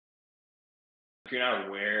if you're not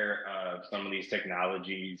aware of some of these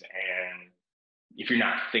technologies and if you're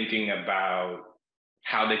not thinking about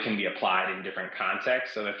how they can be applied in different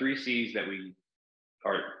contexts. So the three C's that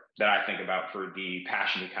I think about for the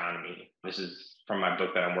passion economy. This is from my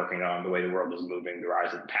book that I'm working on, The Way the World is Moving, The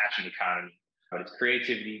Rise of the Passion Economy. But it's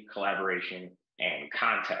creativity, collaboration, and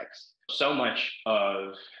context. So much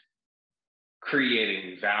of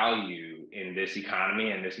creating value in this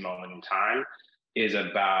economy and this moment in time is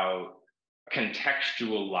about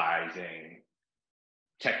contextualizing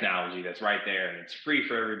technology that's right there and it's free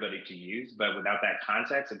for everybody to use, but without that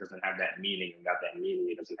context, it doesn't have that meaning. Without that meaning,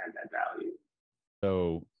 it doesn't have that value.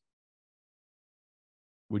 So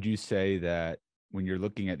would you say that when you're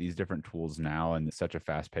looking at these different tools now in such a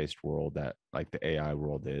fast-paced world that like the AI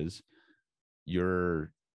world is,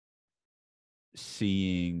 you're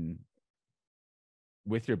seeing,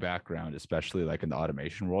 with your background, especially like in the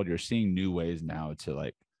automation world, you're seeing new ways now to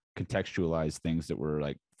like contextualize things that were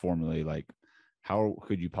like formerly like, how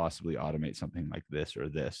could you possibly automate something like this or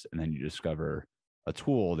this? And then you discover a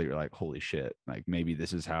tool that you're like, holy shit, like maybe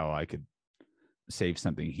this is how I could save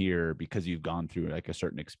something here because you've gone through like a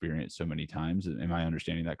certain experience so many times. Am I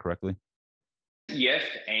understanding that correctly? Yes,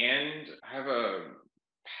 and I have a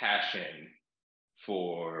passion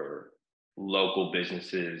for local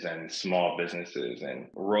businesses and small businesses and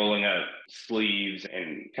rolling up sleeves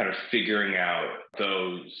and kind of figuring out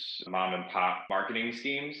those mom and pop marketing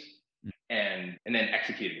schemes and then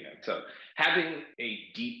executing them. So having a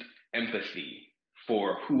deep empathy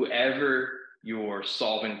for whoever you're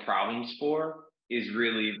solving problems for is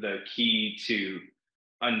really the key to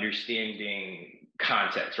understanding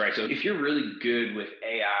context, right? So if you're really good with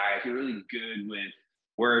AI, if you're really good with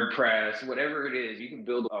WordPress, whatever it is, you can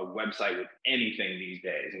build a website with anything these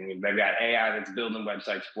days. And they've got AI that's building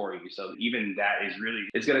websites for you. So even that is really,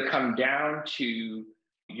 it's going to come down to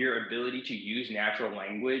your ability to use natural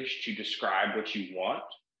language to describe what you want,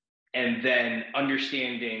 and then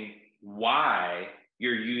understanding why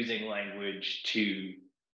you're using language to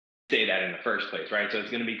say that in the first place, right? So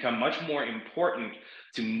it's going to become much more important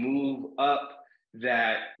to move up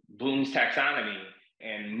that Bloom's taxonomy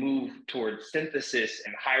and move towards synthesis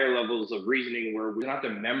and higher levels of reasoning where we don't have to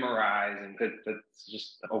memorize, and that's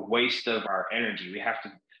just a waste of our energy. We have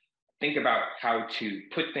to think about how to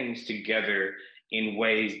put things together in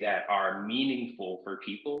ways that are meaningful for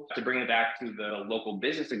people. To bring it back to the local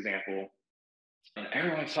business example, and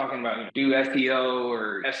everyone's talking about do SEO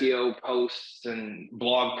or SEO posts and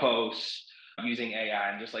blog posts using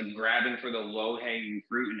AI and just like grabbing for the low-hanging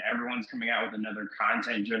fruit, and everyone's coming out with another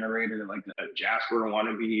content generator like a Jasper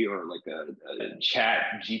wannabe or like a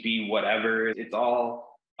chat GP, whatever. It's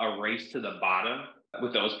all a race to the bottom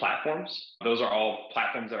with those platforms. Those are all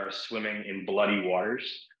platforms that are swimming in bloody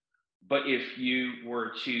waters. But if you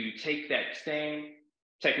were to take that same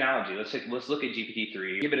technology, let's look at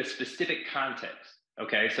GPT-3, give it a specific context.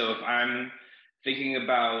 Okay, so if I'm thinking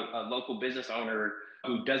about a local business owner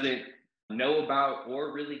who doesn't know about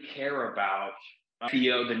or really care about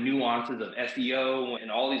SEO, the nuances of SEO and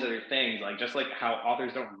all these other things, like just like how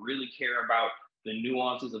authors don't really care about the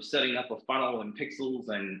nuances of setting up a funnel and pixels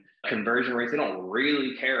and conversion rates. They don't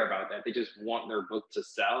really care about that. They just want their book to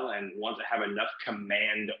sell and want to have enough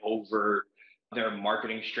command over their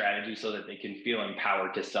marketing strategy so that they can feel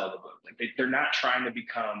empowered to sell the book. Like they're not trying to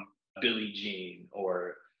become Billie Jean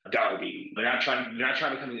or Darby. They're not trying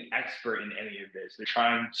to become an expert in any of this. They're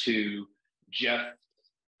trying to just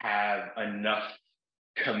have enough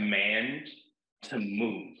command to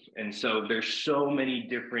move. And so there's so many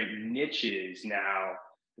different niches now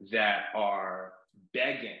that are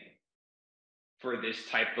begging for this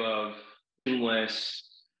type of seamless,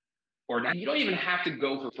 or not, you don't even have to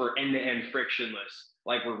go for end-to-end frictionless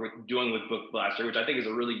like we're doing with Book Blaster, which I think is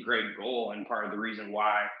a really great goal and part of the reason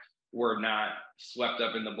why we're not swept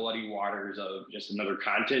up in the bloody waters of just another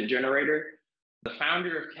content generator. The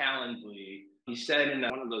founder of Calendly, he said in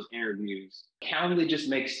one of those interviews, Calendly just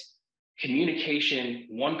makes communication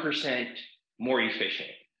 1% more efficient.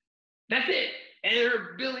 That's it. And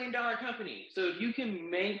they're $1 billion company. So if you can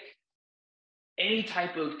make any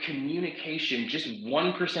type of communication just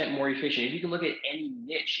 1% more efficient, if you can look at any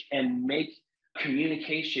niche and make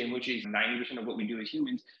communication, which is 90% of what we do as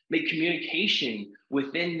humans, make communication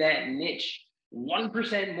within that niche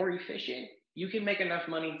 1% more efficient, you can make enough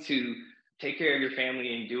money to take care of your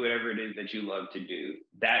family and do whatever it is that you love to do.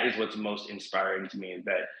 That is what's most inspiring to me, is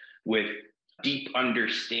that with deep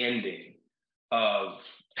understanding of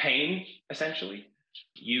pain, essentially,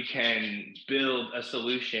 you can build a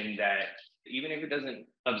solution that, even if it doesn't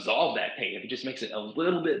absolve that pain, if it just makes it a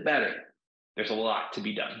little bit better, there's a lot to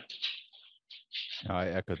be done. I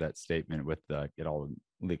echo that statement with it all,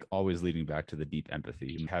 like always leading back to the deep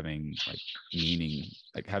empathy, having like meaning,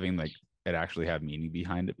 like having like it actually have meaning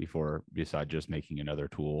behind it before, beside just making another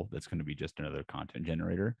tool that's going to be just another content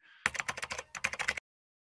generator.